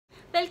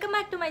Welcome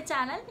back to my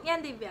channel. I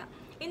am Divya.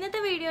 In this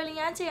video,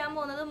 I am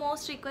going to the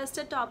most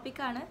requested topic.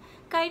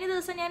 കഴിഞ്ഞ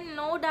ദിവസം ഞാൻ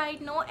no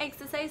diet no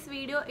exercise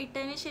video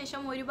ഇട്ടതിന്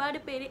ശേഷം ഒരുപാട്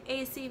പേര്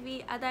ACV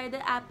അതായത്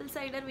apple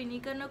cider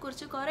വിനീഗറിനെ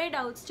കുറിച്ച് കുറേ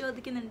ഡൗട്ട്സ്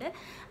ചോദിക്കുന്നുണ്ട്.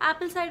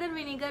 ആപ്പിൾ സൈഡർ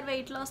വിനീഗർ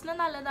വെയിറ്റ് ലോസിന്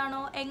നല്ലതാണോ,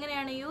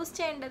 എങ്ങനെയാണ് യൂസ്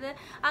ചെയ്യേണ്ടത്,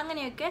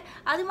 അങ്ങനെയൊക്കെ.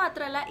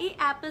 അതുമാത്രമല്ല ഈ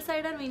ആപ്പിൾ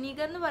സൈഡർ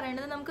വിനീഗർ എന്ന്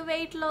പറയുന്നത് നമുക്ക്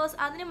വെയിറ്റ് ലോസ്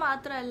അതിന്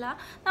മാത്രമല്ല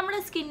നമ്മുടെ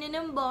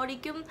സ്കിന്നിനും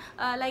ബോഡിക്കും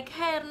ലൈക്ക്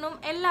ഹെയറിനും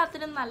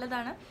എല്ലാത്തിനും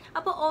നല്ലതാണ്.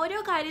 അപ്പോൾ ഓരോ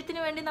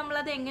കാര്യത്തിന് വേണ്ടി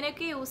നമ്മളത്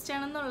എങ്ങനെയൊക്കെ യൂസ്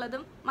ചെയ്യണം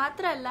എന്നുള്ളതും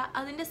മാത്രമല്ല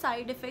അതിൻ്റെ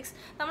സൈഡ് എഫക്ട്സ്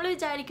നമ്മൾ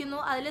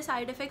വിചാരിക്കുന്നു അതിൽ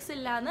സൈഡ് എഫക്ട്സ്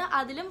ഇല്ലാന്ന്,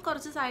 അതിലും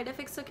കുറച്ച് സൈഡ്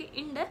എഫക്ട്സ് ഒക്കെ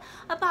ഉണ്ട്.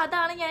 അപ്പോൾ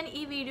അതാണ് ഞാൻ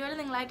ഈ വീഡിയോയിൽ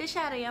നിങ്ങളായിട്ട്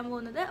ഷെയർ ചെയ്യാൻ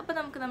പോകുന്നത്. അപ്പോൾ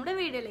നമുക്ക് നമ്മുടെ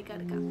വീഡിയോയിലേക്ക്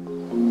കിടക്കാം.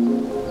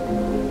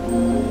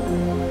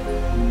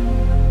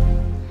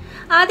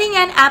 ആദ്യം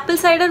ഞാൻ ആപ്പിൾ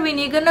സൈഡർ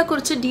വിനീഗറിനെ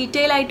കുറിച്ച്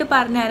ഡീറ്റെയിൽ ആയിട്ട്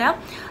പറഞ്ഞുതരാം.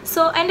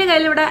 സോ എൻ്റെ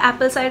കയ്യിലിവിടെ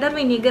ആപ്പിൾ സൈഡർ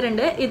വിനീഗർ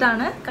ഉണ്ട്.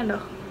 ഇതാണ് കണ്ടോ.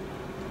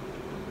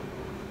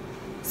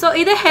 സോ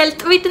ഇത്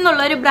ഹെൽത്ത്വിറ്റ്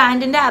എന്നുള്ള ഒരു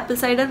ബ്രാൻഡിൻ്റെ ആപ്പിൾ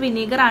സൈഡർ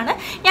വിനീഗർ ആണ്.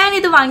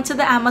 ഞാനിത്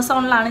വാങ്ങിച്ചത്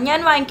ആമസോണിലാണ്. ഞാൻ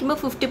വാങ്ങിക്കുമ്പോൾ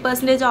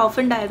 50% ഓഫ്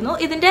ഉണ്ടായിരുന്നു.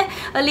 ഇതിൻ്റെ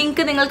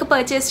ലിങ്ക് നിങ്ങൾക്ക്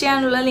പർച്ചേസ്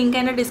ചെയ്യാനുള്ള ലിങ്ക്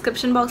എൻ്റെ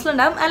ഡിസ്ക്രിപ്ഷൻ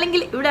ബോക്സിലുണ്ടാകും,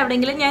 അല്ലെങ്കിൽ ഇവിടെ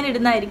എവിടെയെങ്കിലും ഞാൻ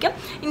ഇടുന്നതായിരിക്കും.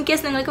 ഇൻ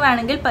കേസ് നിങ്ങൾക്ക്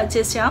വേണമെങ്കിൽ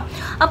പർച്ചേസ് ചെയ്യാം.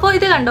 അപ്പോൾ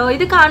ഇത് കണ്ടോ,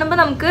 ഇത് കാണുമ്പോൾ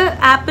നമുക്ക്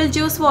ആപ്പിൾ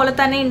ജ്യൂസ് പോലെ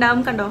തന്നെ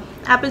ഉണ്ടാവും. കണ്ടോ,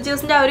 ആപ്പിൾ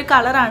ജ്യൂസിൻ്റെ ആ ഒരു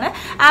കളറാണ്.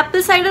 ആപ്പിൾ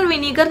സൈഡർ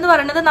വിനീഗർ എന്ന്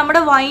പറയുന്നത്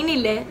നമ്മുടെ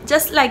വൈനില്ലേ,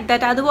 ജസ്റ്റ് ലൈക്ക്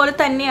ദാറ്റ്, അതുപോലെ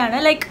തന്നെയാണ്.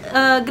 ലൈക്ക്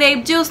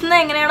ഗ്രേപ്പ് ജ്യൂസിന്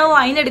എങ്ങനെയാണോ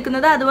വൈൻ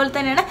എടുക്കുന്നത് അതുപോലെ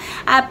തന്നെയാണ്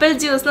ആപ്പിൾ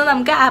ജ്യൂസിന്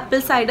നമുക്ക് ആപ്പിൾ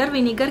സൈഡർ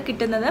വിനീഗർ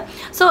കിട്ടുന്നത്.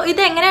 സോ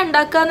ഇത് എങ്ങനെ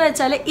ഉണ്ടാക്കുക എന്ന്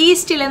വെച്ചാൽ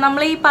ഈസ്റ്റില്ലേ,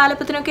 നമ്മൾ ഈ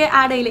പാലപ്പത്തിനൊക്കെ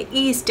ആഡ് ചെയ്യില്ലേ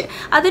ഈസ്റ്റ്,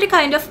 അതൊരു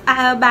കൈൻഡ് ഓഫ്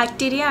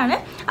ബാക്ടീരിയ ആണ്.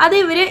 അത്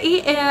ഇവർ ഈ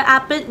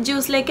ആപ്പിൾ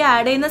ജ്യൂസിലേക്ക്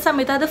ആഡ് ചെയ്യുന്ന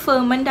സമയത്ത് അത്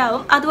ഫെർമെൻ്റ്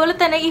ആവും. അതുപോലെ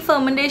തന്നെ ഈ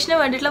ഫെർമെൻറ്റേഷന്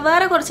വേണ്ടിയിട്ടുള്ള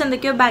വേറെ കുറച്ച്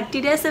എന്തൊക്കെയോ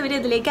ബാക്ടീരിയാസ് ഇവർ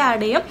ഇതിലേക്ക്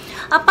ആഡ് ചെയ്യും.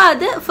 അപ്പോൾ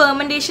അത്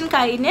ഫെർമെൻറ്റേഷൻ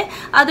കഴിഞ്ഞ്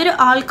അതൊരു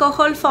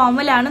ആൽക്കഹോൾ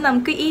ഫോമിലാണ്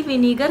നമുക്ക് ഈ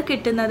വിനീഗർ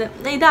കിട്ടുന്നത്.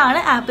 ഇതാണ്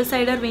ആപ്പിൾ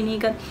സൈഡർ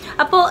വിനീഗർ.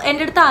 അപ്പോൾ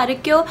എൻ്റെ അടുത്ത്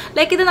ആരൊക്കെയോ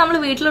ലൈക്ക് ഇത് നമ്മൾ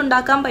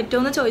വീട്ടിലുണ്ടാക്കാൻ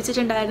പറ്റുമോ എന്ന്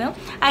ചോദിച്ചിട്ടുണ്ടായിരുന്നു.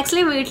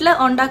 ആക്ച്വലി വീട്ടിൽ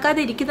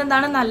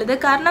ഉണ്ടാക്കാതിരിക്കുന്നതാണ് നല്ലത്.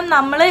 കാരണം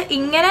നമ്മൾ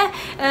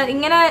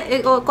ഇങ്ങനെ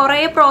കുറേ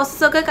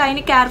പ്രോസസ്സൊക്കെ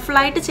കഴിഞ്ഞ്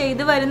കെയർഫുള്ളായിട്ട്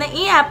ചെയ്ത് വരുന്ന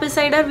ഈ ആപ്പിൾ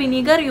സൈഡർ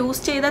വിനീഗർ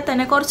യൂസ് ചെയ്താൽ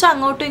തന്നെ കുറച്ച്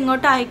അങ്ങോട്ടും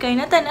ഇങ്ങോട്ടും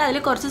ആയിക്കഴിഞ്ഞാൽ തന്നെ അതിൽ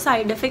കുറച്ച്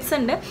സൈഡ് എഫക്ട്സ്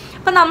ഉണ്ട്.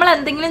 അപ്പോൾ നമ്മൾ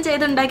എന്തെങ്കിലും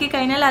ചെയ്തുണ്ടാക്കി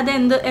കഴിഞ്ഞാൽ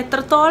അത്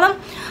എത്രത്തോളം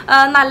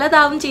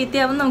നല്ലതാവും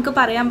ചീത്തയാവും നമുക്ക്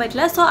പറയാൻ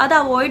പറ്റില്ല. സോ അത്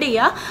അവോയ്ഡ്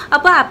ചെയ്യുക.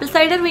 അപ്പോൾ ആപ്പിൾ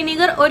സൈഡർ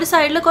വിനീഗർ ഒരു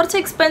സൈഡിൽ കുറച്ച്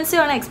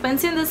എക്സ്പെൻസീവ് ആണ്.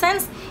 എക്സ്പെൻസീവ് ഇൻ ദ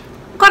സെൻസ്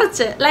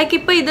കുറച്ച് ലൈക്ക്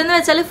ഇപ്പോൾ ഇതെന്ന്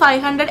വെച്ചാൽ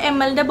 500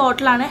 ml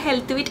ബോട്ടിലാണ്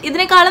ഹെൽത്ത്വിറ്റ്.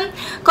 ഇതിനേക്കാളും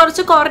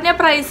കുറച്ച് കുറഞ്ഞ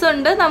പ്രൈസ്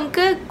ഉണ്ട്.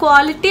 നമുക്ക്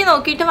ക്വാളിറ്റി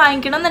നോക്കിയിട്ട്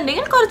വാങ്ങിക്കണം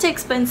എന്നുണ്ടെങ്കിൽ കുറച്ച്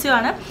എക്സ്പെൻസീവ്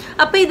ആണ്.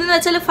 അപ്പോൾ ഇതെന്ന്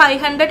വെച്ചാൽ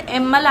 500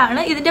 ml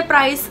ആണ്. ഇതിൻ്റെ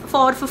പ്രൈസ്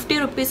 450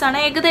 rupees ആണ്.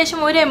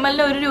 ഏകദേശം 1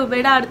 ml 1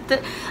 രൂപയുടെ അടുത്ത്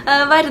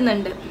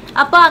വരുന്നുണ്ട്.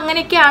 അപ്പോൾ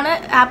അങ്ങനെയൊക്കെയാണ്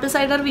ആപ്പിൾ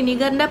സൈഡർ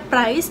വിനീഗറിൻ്റെ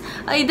പ്രൈസ്.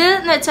 ഇത്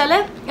എന്ന് വെച്ചാൽ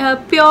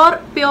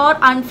പ്യോർ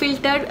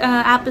അൺഫിൽറ്റേർഡ്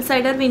ആപ്പിൾ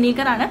സൈഡർ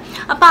വിനീഗറാണ്.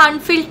 അപ്പോൾ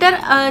അൺഫിൽറ്റർ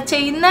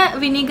ചെയ്യുന്ന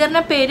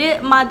വിനീഗറിൻ്റെ പേര്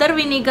മദർ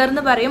വിനീഗർ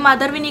എന്ന് പറയും.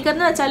 മദർ വിനീഗർ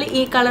എന്ന് വെച്ചാൽ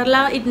ഈ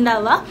കളറിലാണ്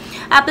ഉണ്ടാവുക.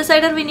 Apple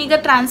cider vinegar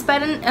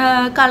transparent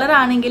colour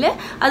ആണെങ്കിൽ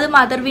അത്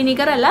മദർ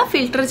വിനീഗർ അല്ല,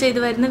 ഫിൽറ്റർ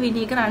ചെയ്ത് വരുന്ന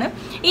വിനീഗറാണ്.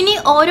 ഇനി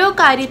ഓരോ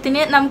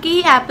കാര്യത്തിന് നമുക്ക്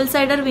ഈ ആപ്പിൾ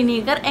സൈഡർ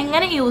വിനീഗർ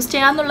എങ്ങനെ യൂസ്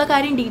ചെയ്യാമെന്നുള്ള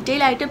കാര്യം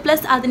ഡീറ്റെയിൽ ആയിട്ട്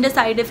പ്ലസ് അതിൻ്റെ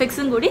സൈഡ്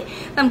എഫക്ട്സും കൂടി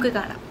നമുക്ക്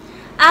കാണാം.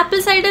 ആപ്പിൾ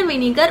സൈഡർ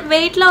വിനീഗർ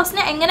വെയിറ്റ്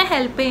ലോസിന് എങ്ങനെ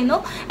ഹെൽപ്പ് ചെയ്യുന്നു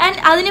ആൻഡ്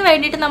അതിന്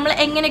വേണ്ടിയിട്ട് നമ്മൾ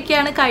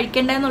എങ്ങനെയൊക്കെയാണ്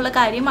കഴിക്കേണ്ടതെന്നുള്ള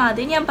കാര്യം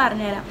ആദ്യം ഞാൻ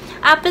പറഞ്ഞുതരാം.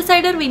 ആപ്പിൾ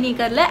സൈഡർ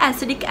വിനീഗറിൽ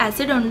ആസിഡിക്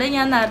ആസിഡ് ഉണ്ട്,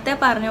 ഞാൻ നേരത്തെ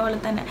പറഞ്ഞ പോലെ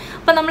തന്നെ.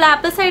 അപ്പോൾ നമ്മൾ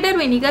ആപ്പിൾ സൈഡർ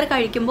വിനീഗർ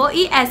കഴിക്കുമ്പോൾ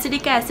ഈ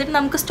ആസിഡിക് ആസിഡ്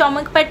നമുക്ക്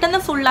സ്റ്റൊമക്ക്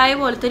പെട്ടെന്ന് ഫുള്ളായ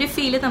പോലത്തെ ഒരു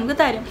ഫീല് നമുക്ക്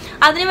തരും.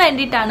 അതിന്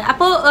വേണ്ടിയിട്ടാണ്.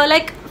 അപ്പോൾ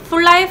ലൈക്ക്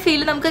ഫുള്ളായ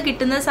ഫീൽ നമുക്ക്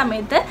കിട്ടുന്ന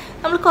സമയത്ത്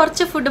നമ്മൾ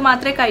കുറച്ച് ഫുഡ്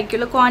മാത്രമേ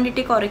കഴിക്കുള്ളൂ,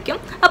 ക്വാണ്ടിറ്റി കുറയ്ക്കും.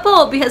 അപ്പോൾ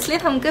ഒബ്വിയസ്ലി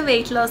നമുക്ക്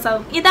വെയിറ്റ് ലോസ്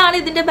ആവും. ഇതാണ്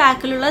ഇതിൻ്റെ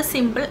ബാക്കിലുള്ള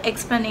സിമ്പിൾ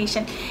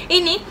എക്സ്പ്ലനേഷൻ.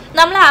 ഇനി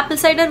നമ്മൾ ആപ്പിൾ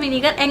സൈഡർ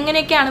വിനീഗർ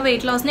എങ്ങനെയൊക്കെയാണ്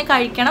വെയിറ്റ് ലോസിന്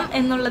കഴിക്കണം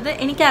എന്നുള്ളത്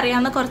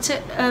എനിക്കറിയാവുന്ന കുറച്ച്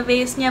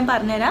വേസ് ഞാൻ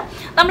പറഞ്ഞുതരാം.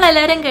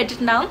 നമ്മളെല്ലാവരും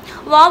കേട്ടിട്ടുണ്ടാവും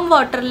വാം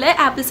വാട്ടറിൽ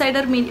ആപ്പിൾ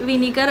സൈഡർ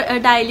വിനീഗർ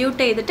ഡൈല്യൂട്ട്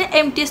ചെയ്തിട്ട്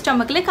എംപ്റ്റി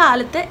സ്റ്റൊമക്കിൽ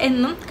കാലത്ത്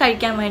എന്നും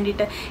കഴിക്കാൻ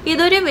വേണ്ടിയിട്ട്.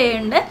 ഇതൊരു വേ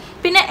ഉണ്ട്.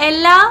 പിന്നെ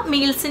എല്ലാ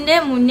മീൽസിൻ്റെ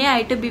മുന്നേ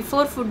ആയിട്ട്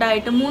ബിഫോർ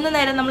ഫുഡായിട്ട് 3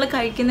 നേരം നമ്മൾ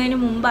കഴിക്കുന്നതിന്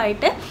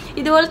മുമ്പായിട്ട്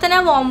ഇതുപോലെ തന്നെ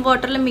വാം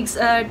വാട്ടറിൽ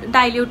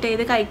ഡൈല്യൂട്ട്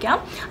ചെയ്ത് കഴിക്കാം.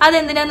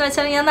 അതെന്തിനാന്ന്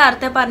വെച്ചാൽ ഞാൻ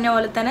നേരത്തെ പറഞ്ഞ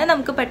പോലെ തന്നെ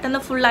നമുക്ക് പെട്ടെന്ന്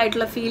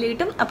ഫുള്ളായിട്ടുള്ള ഫീൽ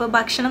കിട്ടും. അപ്പോൾ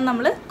ഭക്ഷണം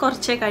നമ്മൾ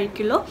കുറച്ചേ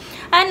കഴിക്കുള്ളൂ.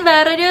 ആൻഡ്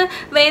വേറൊരു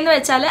വേ എന്ന്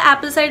വെച്ചാൽ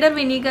ആപ്പിൾ സൈഡർ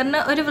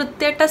വിനീഗറിന് ഒരു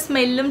വൃത്തിയായിട്ട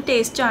സ്മെല്ലും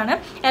ടേസ്റ്റും ആണ്.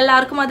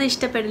 എല്ലാവർക്കും അത്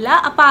ഇഷ്ടപ്പെടില്ല.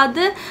 അപ്പോൾ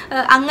അത്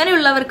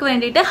അങ്ങനെയുള്ളവർക്ക്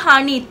വേണ്ടിയിട്ട്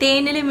ഹണി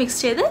തേനിൽ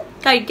മിക്സ് ചെയ്ത്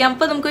കഴിക്കാം.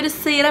 അപ്പോൾ നമുക്കൊരു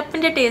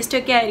സിറപ്പിൻ്റെ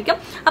ടേസ്റ്റൊക്കെ ആയിരിക്കും.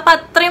 അപ്പോൾ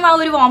അത്രയും ആ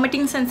ഒരു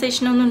വോമിറ്റിംഗ്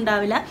സെൻസേഷനൊന്നും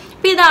ഉണ്ടാവില്ല.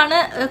 അപ്പോൾ ഇതാണ്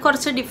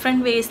കുറച്ച്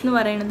ഡിഫറെൻറ്റ് വേസ് എന്ന്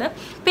പറയുന്നത്.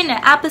 പിന്നെ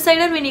ആപ്പിൾ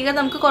സൈഡർ വിനീഗർ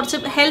നമുക്ക് കുറച്ച്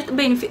ഹെൽത്ത്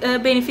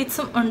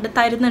ബെനിഫിറ്റ്സും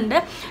തരുന്നുണ്ട്.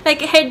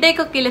 ലൈക്ക് ഹെഡ്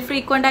ഏക്ക് ഒക്കെ ഇല്ലേ,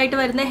 ഫ്രീക്വൻ്റ് ആയിട്ട്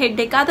വരുന്ന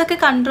ഹെഡ് ഏക്ക്, അതൊക്കെ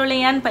കൺട്രോൾ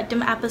ചെയ്യാൻ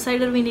പറ്റും ആപ്പിൾ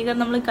സൈഡർ വിനീഗർ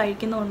നമ്മൾ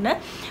കഴിക്കുന്നതുകൊണ്ട്.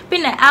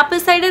 പിന്നെ apple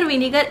cider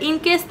vinegar in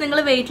case നിങ്ങൾ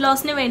വെയിറ്റ്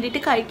ലോസിന്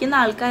വേണ്ടിയിട്ട് കഴിക്കുന്ന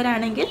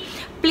ആൾക്കാരാണെങ്കിൽ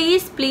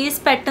പ്ലീസ്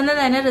പെട്ടെന്ന്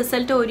തന്നെ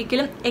റിസൾട്ട്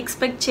ഒരിക്കലും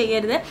എക്സ്പെക്ട്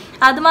ചെയ്യരുത്.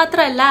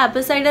 അതുമാത്രമല്ല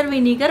apple cider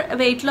vinegar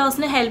wait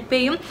ലോസിന് help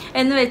ചെയ്യും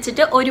എന്ന്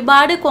വെച്ചിട്ട്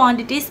ഒരുപാട്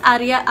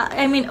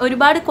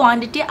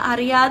ക്വാണ്ടിറ്റി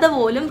അറിയാതെ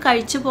പോലും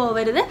കഴിച്ചു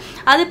പോകരുത്.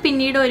 അത്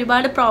പിന്നീട്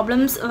ഒരുപാട്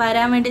പ്രോബ്ലംസ്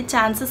വരാൻ വേണ്ടി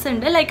ചാൻസസ്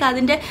ഉണ്ട്. ലൈക്ക്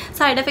അതിൻ്റെ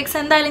സൈഡ് എഫക്ട്സ്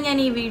എന്തായാലും ഞാൻ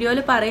ഈ വീഡിയോയിൽ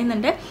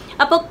പറയുന്നുണ്ട്.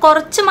 അപ്പോൾ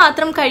കുറച്ച്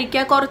മാത്രം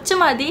കഴിക്കുക, കുറച്ച്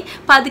മതി,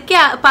 പതുക്കെ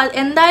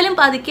എന്തായാലും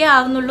പതുക്കെ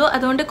ആവുന്നുള്ളൂ.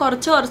 അതുകൊണ്ട്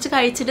കുറച്ച്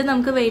കഴിച്ചിട്ട്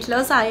നമുക്ക് വെയിറ്റ്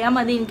ലോസ് ആയാൽ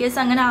മതി. ഇൻ കേസ്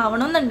അങ്ങനെ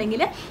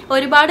ആവണമെന്നുണ്ടെങ്കിൽ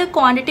ഒരുപാട്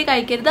ക്വാണ്ടിറ്റി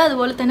കഴിക്കരുത്.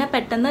 അതുപോലെ തന്നെ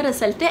പെട്ടെന്ന്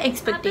റിസൾട്ട്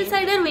എക്സ്പെക്ട് ചെയ്യും. ആപ്പിൾ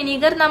സൈഡർ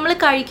വിനീഗർ നമ്മൾ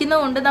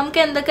കഴിക്കുന്നതുകൊണ്ട് നമുക്ക്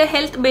എന്തൊക്കെ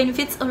ഹെൽത്ത്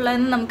ബെനിഫിറ്റ്സ്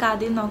ഉള്ളതെന്ന് നമുക്ക്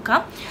ആദ്യം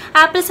നോക്കാം.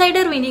 ആപ്പിൾ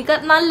സൈഡർ വിനീഗർ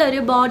നല്ലൊരു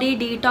ബോഡി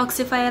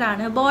ഡീടോക്സിഫയർ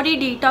ആണ്. ബോഡി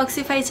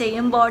ഡീടോക്സിഫൈ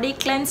ചെയ്യും, ബോഡി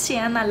ക്ലെൻസ്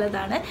ചെയ്യാൻ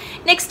നല്ലതാണ്.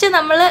 നെക്സ്റ്റ്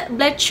നമ്മൾ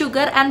blood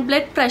sugar and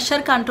blood pressure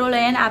control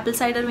ചെയ്യാൻ ആപ്പിൾ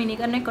സൈഡർ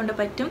വിനീഗറിനെ കൊണ്ട്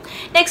പറ്റും.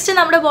 നെക്സ്റ്റ്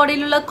നമ്മുടെ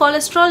ബോഡിയിലുള്ള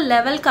കൊളസ്ട്രോൾ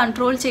ലെവൽ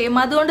കൺട്രോൾ ചെയ്യും.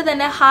 അതുകൊണ്ട്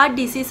തന്നെ ഹാർട്ട്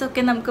ഡിസീസ്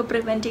ഒക്കെ നമുക്ക്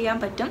പ്രിവെൻറ്റ് ചെയ്യാൻ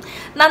പറ്റും.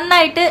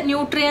 നന്നായിട്ട്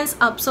ന്യൂട്രിയൻസ്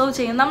അബ്സോർവ്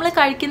ചെയ്യും. നമ്മൾ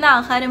കഴിക്കുന്ന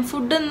ആഹാരം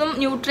ഫുഡൊന്നും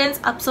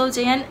ന്യൂട്രിയൻസ് അബ്സോർവ്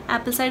ചെയ്യാൻ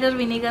ആപ്പിൾ സൈഡർ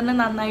വിനീഗറിന്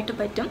നന്നായിട്ട്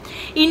പറ്റും.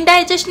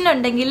 ഇൻഡൈജഷൻ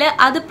ഉണ്ടെങ്കിൽ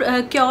അത്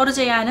ക്യൂർ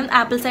ചെയ്യാനും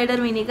ആപ്പിൾ സൈഡർ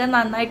വിനീഗർ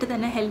നന്നായിട്ട്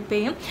തന്നെ ഹെൽപ്പ്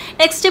ചെയ്യും.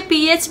 നെക്സ്റ്റ്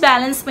pH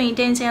ബാലൻസ്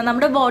മെയിൻറ്റെയിൻ ചെയ്യാൻ,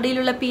 നമ്മുടെ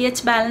ബോഡിയിലുള്ള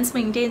pH ബാലൻസ്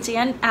മെയിൻറ്റെയിൻ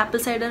ചെയ്യാൻ ആപ്പിൾ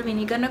സൈഡർ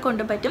വിനീഗറിനെ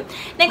കൊണ്ട് പറ്റും.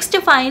 നെക്സ്റ്റ്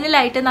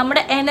ഫൈനലായിട്ട്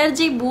നമ്മുടെ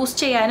എനർജി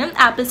ബൂസ്റ്റ് ചെയ്യാനും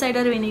ആപ്പിൾ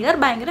സൈഡർ വിനീഗർ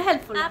ഭയങ്കര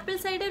ഹെൽപ്ഫുൾ. ആപ്പിൾ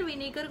സൈഡർ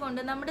വിനീഗർ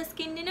കൊണ്ട് നമ്മുടെ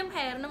സ്കിന്നിനും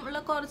ഹെയറിനും ഉള്ള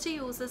കുറച്ച്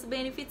യൂസസ്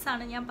ബെനിഫിറ്റ്സ്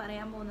ആണ് ഞാൻ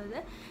പറയാൻ പോകുന്നത്.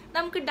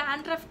 നമുക്ക്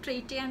ഡാൻഡ്രഫ്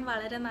ട്രീറ്റ് ചെയ്യാൻ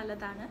വളരെ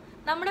നല്ലതാണ്.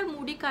 നമ്മുടെ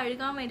മുടി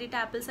കഴുകാൻ വേണ്ടിയിട്ട്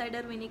ആപ്പിൾ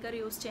സൈഡർ വിനീഗർ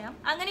യൂസ് ചെയ്യാം.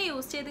 അങ്ങനെ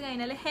യൂസ് ചെയ്ത്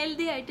കഴിഞ്ഞാൽ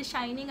ഹെൽത്തി ആയിട്ട്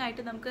ഷൈനിങ്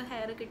ആയിട്ട് നമുക്ക്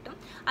ഹെയർ കിട്ടും.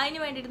 അതിന്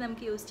വേണ്ടിയിട്ട്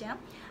നമുക്ക് യൂസ് ചെയ്യാം.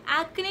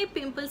 ആക്നെ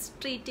പിമ്പിൾസ്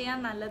ട്രീറ്റ് ചെയ്യാൻ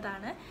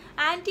നല്ലതാണ്.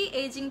 ആൻറ്റി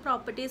ഏജിങ്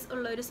പ്രോപ്പർട്ടീസ്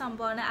ഉള്ള ഒരു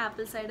സംഭവമാണ്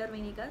apple cider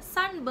vinegar.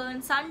 Sun burn,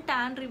 sun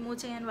tan remove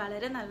ചെയ്യാൻ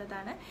വളരെ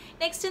നല്ലതാണ്.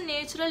 നെക്സ്റ്റ്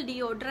നേച്ചുറൽ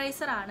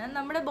ഡിയോഡറൈസർ ആണ്.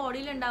 നമ്മുടെ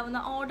ബോഡിയിൽ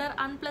ഉണ്ടാകുന്ന ഓഡർ,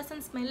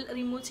 അൺപ്ലസന്റ് സ്മെൽ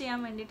റിമൂവ് ചെയ്യാൻ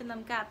വേണ്ടിയിട്ട്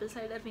നമുക്ക് ആപ്പിൾ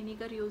സൈഡർ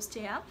വിനീഗർ യൂസ്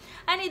ചെയ്യാം.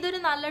 ആൻഡ്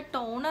ഇതൊരു നല്ല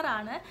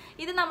ടോണറാണ്.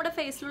 ഇത് നമ്മുടെ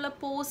ഫേസിലുള്ള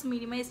പോസ്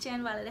മിനിമൈസ്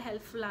ചെയ്യാൻ വളരെ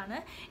ഹെൽപ്ഫുൾ ആണ്.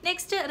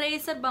 നെക്സ്റ്റ്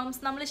റേസർ ബംസ്,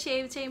 നമ്മൾ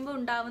ഷേവ് ചെയ്യുമ്പോൾ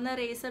ഉണ്ടാവുന്ന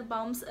റേസർ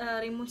ബംസ്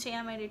റിമൂവ്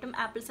ചെയ്യാൻ വേണ്ടിയിട്ടും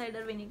ആപ്പിൾ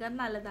സൈഡർ വിനീഗർ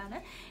നല്ലതാണ്.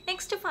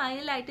 നെക്സ്റ്റ്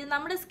ഫൈനലായിട്ട്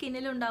നമ്മുടെ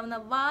സ്കിന്നിൽ ഉണ്ടാവുന്ന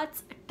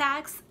വാട്സ്,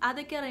 ടാക്സ്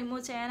അതൊക്കെ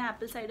റിമൂവ് ചെയ്യാൻ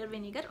ആപ്പിൾ സൈഡർ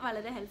വിനീഗർ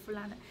വളരെ ഹെൽപ്ഫുൾ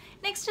ആണ്.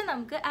 നെക്സ്റ്റ്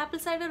നമുക്ക്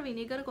ആപ്പിൾ സൈഡർ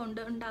വിനീഗർ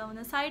കൊണ്ട്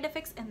ഉണ്ടാവുന്ന സൈഡ്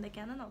എഫക്ട്സ്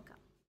എന്തൊക്കെയാണെന്ന് നോക്കാം.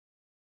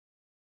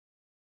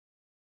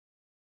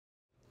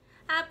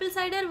 ആപ്പിൾ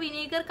സൈഡർ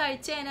വിനീഗർ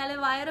കഴിച്ചു കഴിഞ്ഞാൽ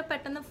വയറ്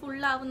പെട്ടെന്ന്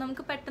ഫുള്ളാവും,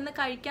 നമുക്ക് പെട്ടെന്ന്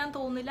കഴിക്കാൻ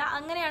തോന്നില്ല.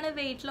 അങ്ങനെയാണ്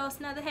വെയിറ്റ്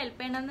ലോസിന് അത് ഹെൽപ്പ്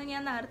ചെയ്യണമെന്ന്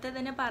ഞാൻ നേരത്തെ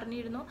തന്നെ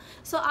പറഞ്ഞിരുന്നു.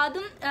 സോ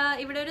അതും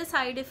ഇവിടെ ഒരു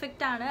സൈഡ്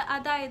ഇഫക്റ്റ് ആണ്.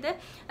 അതായത്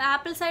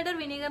ആപ്പിൾ സൈഡർ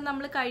വിനീഗർ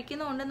നമ്മൾ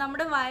കഴിക്കുന്നതുകൊണ്ട്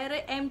നമ്മുടെ വയറ്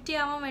എംപ്റ്റി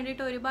ആവാൻ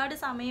വേണ്ടിയിട്ട് ഒരുപാട്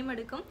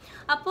സമയമെടുക്കും.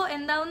 അപ്പോൾ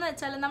എന്താവുമെന്ന്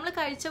വെച്ചാൽ നമ്മൾ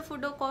കഴിച്ച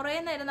ഫുഡ് കുറേ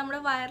നേരം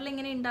നമ്മുടെ വയറിൽ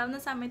ഇങ്ങനെ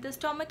ഉണ്ടാകുന്ന സമയത്ത്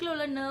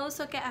സ്റ്റൊമക്കിലുള്ള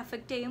നെർവ്സ് ഒക്കെ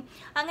എഫക്റ്റ് ചെയ്യും.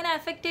 അങ്ങനെ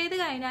എഫക്റ്റ് ചെയ്ത്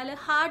കഴിഞ്ഞാൽ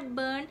ഹാർട്ട്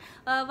ബേൺ,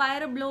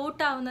 വയറ്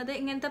ബ്ലോട്ട് ആവുന്നത്,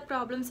 ഇങ്ങനത്തെ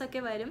പ്രോബ്ലംസ്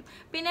ഒക്കെ വരും.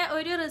 പിന്നെ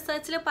ഒരു റിസർച്ച്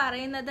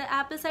പറയുന്നത്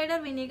ആപ്പിൾ സൈഡർ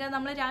വിനീഗർ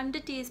നമ്മൾ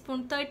 2 ടീസ്പൂൺ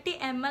 30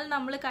 ml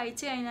നമ്മൾ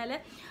കഴിച്ചു കഴിഞ്ഞാൽ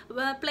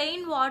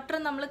പ്ലെയിൻ വാട്ടർ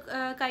നമ്മൾ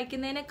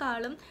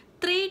കഴിക്കുന്നതിനേക്കാളും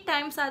 3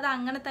 times അത്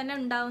അങ്ങനെ തന്നെ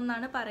ഉണ്ടാവും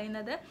എന്നാണ്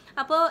പറയുന്നത്.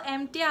 അപ്പോൾ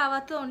എംപ്റ്റി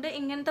ആവാത്തതുകൊണ്ട്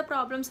ഇങ്ങനത്തെ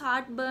problems,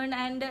 heart burn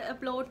and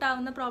bloat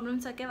ആവുന്ന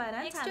പ്രോബ്ലംസ് ഒക്കെ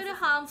വരാൻ. നെക്സ്റ്റ് ഒരു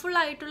ഹാർംഫുൾ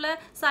ആയിട്ടുള്ള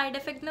സൈഡ്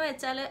എഫക്റ്റ് എന്ന്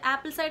വെച്ചാൽ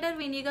ആപ്പിൾ സൈഡർ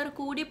വിനീഗർ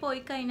കൂടി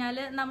പോയി കഴിഞ്ഞാൽ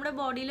നമ്മുടെ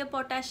ബോഡിയിൽ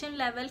പൊട്ടാഷ്യം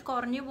ലെവൽ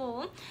കുറഞ്ഞു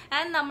പോവും.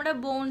 ആൻഡ് നമ്മുടെ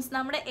ബോൺസ്,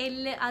 നമ്മുടെ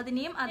എല്ല്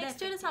അതിനെയും.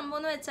 നെക്സ്റ്റ് ഒരു സംഭവം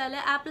എന്ന് വെച്ചാൽ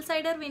ആപ്പിൾ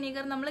സൈഡർ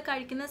വിനീഗർ നമ്മൾ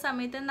കഴിക്കുന്ന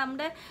സമയത്ത്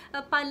നമ്മുടെ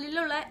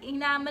പല്ലിലുള്ള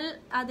ഇനാമൽ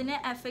അതിനെ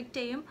എഫക്റ്റ്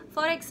ചെയ്യും.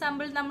 ഫോർ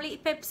എക്സാമ്പിൾ നമ്മൾ ഈ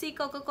പെപ്സി,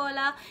 കൊക്കക്കോല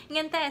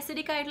ഇങ്ങനത്തെ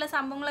ആസിഡിക് ആയിട്ടുള്ള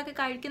സംഭവങ്ങളൊക്കെ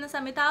കഴിക്കുന്ന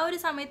സമയത്ത് ആ ഒരു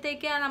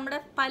സമയത്തേക്ക് നമ്മുടെ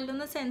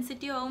പല്ലൊന്ന്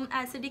സെൻസിറ്റീവ് ആവും.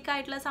 ആസിഡിക്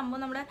ആയിട്ടുള്ള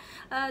സംഭവം നമ്മുടെ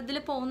ഇതിൽ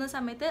പോകുന്ന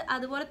സമയത്ത്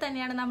അതുപോലെ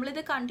തന്നെയാണ് നമ്മളിത്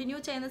കണ്ടിന്യൂ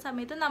ചെയ്യുന്ന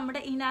സമയത്ത്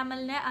നമ്മുടെ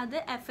ഇനാമലിനെ അത്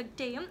എഫക്റ്റ്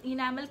ചെയ്യും.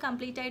 ഇനാമൽ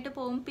കംപ്ലീറ്റ് ആയിട്ട്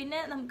പോകും. പിന്നെ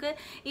നമുക്ക്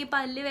ഈ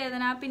പല്ല്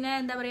വേദന, പിന്നെ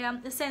എന്താ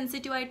പറയുക,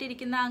 സെൻസിറ്റീവ് ആയിട്ട്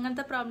ഇരിക്കുന്ന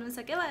അങ്ങനത്തെ പ്രോബ്ലംസ്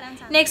ഒക്കെ വരാൻ.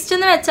 നെക്സ്റ്റ്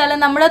എന്ന് വെച്ചാൽ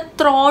നമ്മുടെ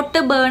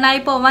ത്രോട്ട് ബേൺ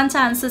ആയി പോവാൻ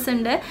ചാൻസസ്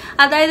ഉണ്ട്.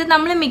 അതായത്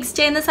നമ്മൾ മിക്സ്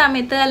ചെയ്യുന്ന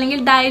സമയത്ത്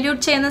അല്ലെങ്കിൽ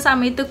ഡൈല്യൂട്ട് ചെയ്യുന്ന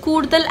സമയത്ത്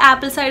കൂടുതൽ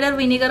ആപ്പിൾ സൈഡർ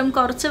വിനീഗറും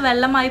കുറച്ച്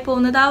വെള്ളമായി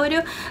പോകുന്നത്, ആ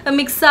ഒരു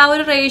മിക്സ്, ആ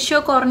ഒരു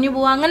റേഷ്യോ കുറഞ്ഞു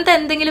പോകും. അങ്ങനത്തെ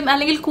എന്തെങ്കിലും,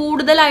 അല്ലെങ്കിൽ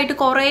കൂടുതലായിട്ട്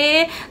കുറേ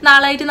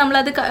നാളായിട്ട്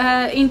നമ്മളത്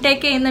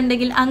ഇൻടേക്ക്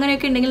ചെയ്യുന്നുണ്ടെങ്കിൽ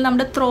അങ്ങനെയൊക്കെ ഉണ്ടെങ്കിൽ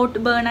നമ്മുടെ ത്രോട്ട്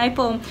ബേൺ ആയി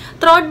പോകും.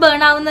 ത്രോട്ട്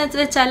ബേൺ ആവുന്ന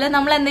വെച്ചാൽ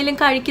നമ്മൾ എന്തെങ്കിലും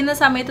കഴിക്കുന്ന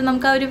സമയത്ത്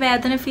നമുക്ക് ആ ഒരു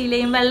വേദന ഫീൽ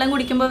ചെയ്യും. വെള്ളം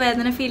കുടിക്കുമ്പോൾ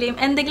വേദന ഫീൽ ചെയ്യും.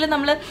 എന്തെങ്കിലും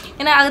നമ്മൾ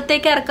ഇങ്ങനെ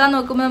അകത്തേക്ക് ഇറക്കാൻ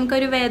നോക്കുമ്പോൾ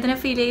നമുക്കൊരു വേദന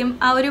ഫീൽ ചെയ്യും.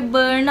 ആ ഒരു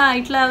ബേൺ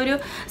ആയിട്ടുള്ള ആ ഒരു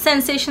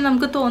സെൻസേഷൻ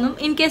നമുക്ക് തോന്നും.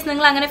 ഇൻ കേസ്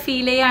നിങ്ങൾ അങ്ങനെ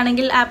ഫീൽ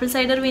ചെയ്യുകയാണെങ്കിൽ, ആപ്പിൾ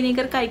സൈഡർ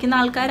വിനീഗർ കഴിക്കുന്ന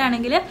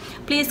ആൾക്കാരാണെങ്കിൽ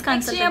പ്ലീസ്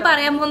കൺസിഡർ. ഞാൻ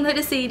പറയാൻ പോകുന്ന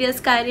ഒരു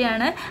സീരിയസ്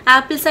കാര്യമാണ്.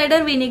 ആപ്പിൾ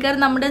സൈഡർ വിനീഗർ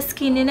നമ്മുടെ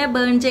സ്കിന്നിനെ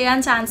ബേൺ ചെയ്യാൻ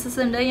ചാൻസസ്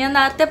ഉണ്ട്. ഞാൻ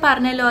നേരത്തെ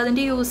പറഞ്ഞല്ലോ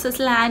അതിൻ്റെ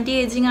യൂസസിൽ ആൻറ്റി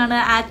ഏജിങ് ആണ്,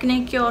 ആക്നെ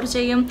ക്യൂർ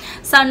ചെയ്യും,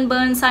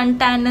 സൺബേൺ, സൺ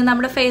ടാൻ,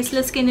 നമ്മുടെ ഫേസിൽ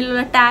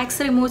സ്കിന്നിലുള്ള ടാക്സ്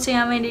റിമൂവ്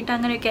ചെയ്യാൻ വേണ്ടിയിട്ട്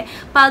അങ്ങനെയൊക്കെ.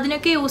 അപ്പോൾ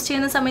അതിനൊക്കെ യൂസ്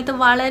ചെയ്യുന്ന സമയത്ത്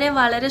വളരെ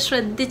വളരെ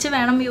ശ്രദ്ധിച്ച്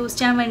വേണം യൂസ്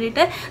ചെയ്യാൻ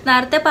വേണ്ടിയിട്ട്.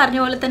 നേരത്തെ പറഞ്ഞ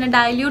പോലെ തന്നെ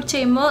ഡൈല്യൂട്ട്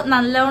ചെയ്യുമ്പോൾ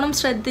നല്ലോണം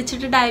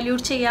ശ്രദ്ധിച്ചിട്ട്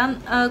ഡൈല്യൂട്ട് ചെയ്യാം.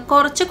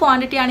 കുറച്ച്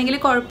ക്വാണ്ടിറ്റി ആണെങ്കിൽ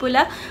കുഴപ്പമില്ല,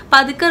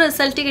 പതുക്കെ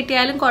റിസൾട്ട്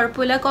കിട്ടിയാലും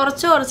കുഴപ്പമില്ല.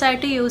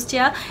 കുറച്ചായിട്ട് യൂസ്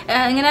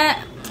ചെയ്യുക. ഇങ്ങനെ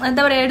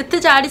എന്താ പറയുക എടുത്ത്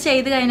ചാടി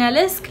ചെയ്ത് കഴിഞ്ഞാൽ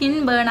സ്കിൻ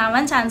ബേൺ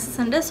ആവാൻ ചാൻസസ്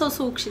ഉണ്ട്. സോ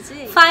സൂക്ഷിച്ച്.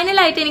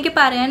 ഫൈനലായിട്ട് എനിക്ക്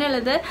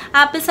പറയാനുള്ളത്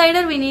ആപ്പിൾ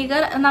സൈഡർ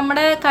വിനീഗർ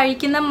നമ്മുടെ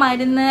കഴിക്കുന്ന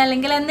മരുന്ന്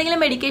അല്ലെങ്കിൽ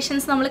എന്തെങ്കിലും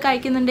മെഡിക്കേഷൻസ് നമ്മൾ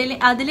കഴിക്കുന്നുണ്ടെങ്കിൽ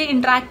അതിൽ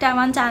ഇൻട്രാക്ട്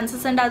ആവാൻ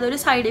ചാൻസസ് ഉണ്ട്. അതൊരു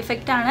സൈഡ്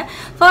ഇഫക്റ്റ് ആണ്.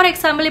 ഫോർ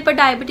എക്സാമ്പിൾ ഇപ്പോൾ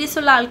ഡയബറ്റീസ്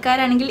ഉള്ള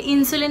ആൾക്കാരാണെങ്കിൽ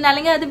ഇൻസുലിൻ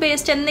അല്ലെങ്കിൽ അത്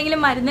ബേസ്ഡ്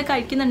എന്തെങ്കിലും മരുന്ന്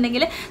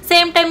കഴിക്കുന്നുണ്ടെങ്കിൽ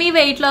സെയിം ടൈം ഈ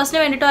വെയിറ്റ് ലോസിന്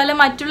വേണ്ടിയിട്ടോ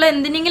അല്ലെങ്കിൽ മറ്റുള്ള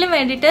എന്തിനെങ്കിലും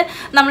വേണ്ടിയിട്ട്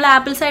നമ്മൾ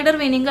ആപ്പിൾ സൈഡർ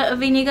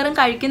വിനീഗറും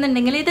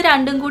കഴിക്കുന്നുണ്ടെങ്കിൽ ഇത്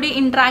രണ്ടും കൂടി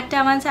ഇൻട്രാക്ട്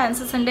ആവാൻ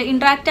ചാൻസസ് ഉണ്ട്.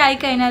 ഇൻട്രാക്ട് ആയി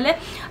കഴിഞ്ഞാൽ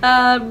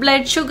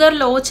ബ്ലഡ് ഷുഗർ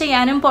ലോ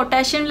ചെയ്യാനും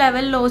പൊട്ടാഷ്യം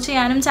ലെവൽ ലോ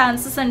ചെയ്യാനും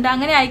ചാൻസസ് ഉണ്ട്.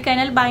 അങ്ങനെ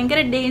ആയിക്കഴിഞ്ഞാൽ ഭയങ്കര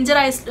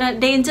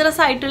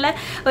ഡേഞ്ചറസ് ആയിട്ടുള്ള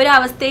ഒരു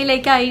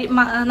അവസ്ഥയിലേക്കായി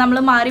നമ്മൾ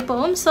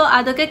മാറിപ്പോവും. സോ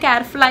അതൊക്കെ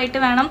കെയർഫുൾ ആയിട്ട്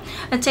വേണം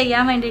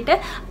ചെയ്യാൻ വേണ്ടിയിട്ട്.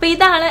 അപ്പോൾ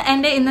ഇതാണ്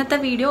എൻ്റെ ഇന്നത്തെ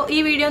വീഡിയോ. ഈ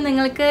വീഡിയോ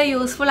നിങ്ങൾക്ക്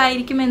യൂസ്ഫുൾ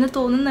ആയിരിക്കുമെന്ന്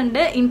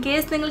തോന്നുന്നുണ്ട്. ഇൻ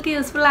കേസ് നിങ്ങൾക്ക്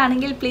യൂസ്ഫുൾ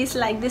ആണെങ്കിൽ പ്ലീസ്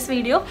ലൈക്ക് ദിസ്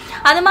വീഡിയോ.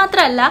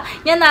 അതുമാത്രമല്ല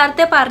ഞാൻ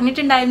നേരത്തെ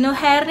പറഞ്ഞിട്ടുണ്ടായിരുന്നു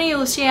ഹെയറിന്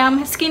യൂസ് ചെയ്യാം,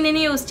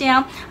 സ്കിന്നിന് യൂസ്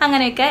ചെയ്യാം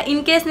അങ്ങനെയൊക്കെ. ഇൻ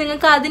കേസ്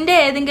നിങ്ങൾക്ക് അതിൻ്റെ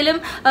ഏതെങ്കിലും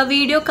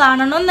വീഡിയോ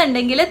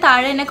കാണണമെന്നുണ്ടെങ്കിൽ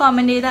താഴെ എന്നെ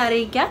കമൻറ്റ് ചെയ്ത്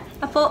അറിയിക്കുക.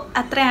 അപ്പോൾ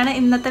അത്രയാണ്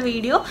ഇന്നത്തെ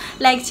വീഡിയോ.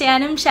 ലൈക്ക്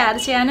ചെയ്യാനും ഷെയർ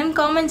ചെയ്യാനും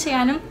കമൻറ്റ്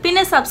ചെയ്യാനും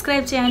പിന്നെ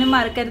സബ്സ്ക്രൈബ് ചെയ്യാനും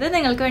മറക്കരുത്.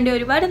 നിങ്ങൾക്ക് വേണ്ടി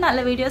ഒരുപാട്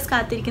നല്ല വീഡിയോസ്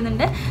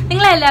കാത്തിരിക്കുന്നുണ്ട്.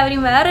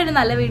 നിങ്ങളെല്ലാവരും വേറൊരു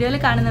നല്ല വീഡിയോയിൽ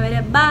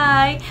കാണുന്നവരെ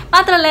ബൈ.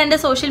 മാത്രമല്ല എൻ്റെ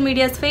സോഷ്യൽ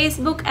മീഡിയാസ്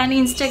ഫേസ്ബുക്ക് ആൻഡ്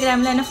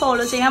ഇൻസ്റ്റാഗ്രാമിൽ എന്നെ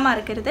ഫോളോ ചെയ്യാൻ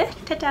മറക്കരുത്.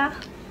 ടാറ്റാ.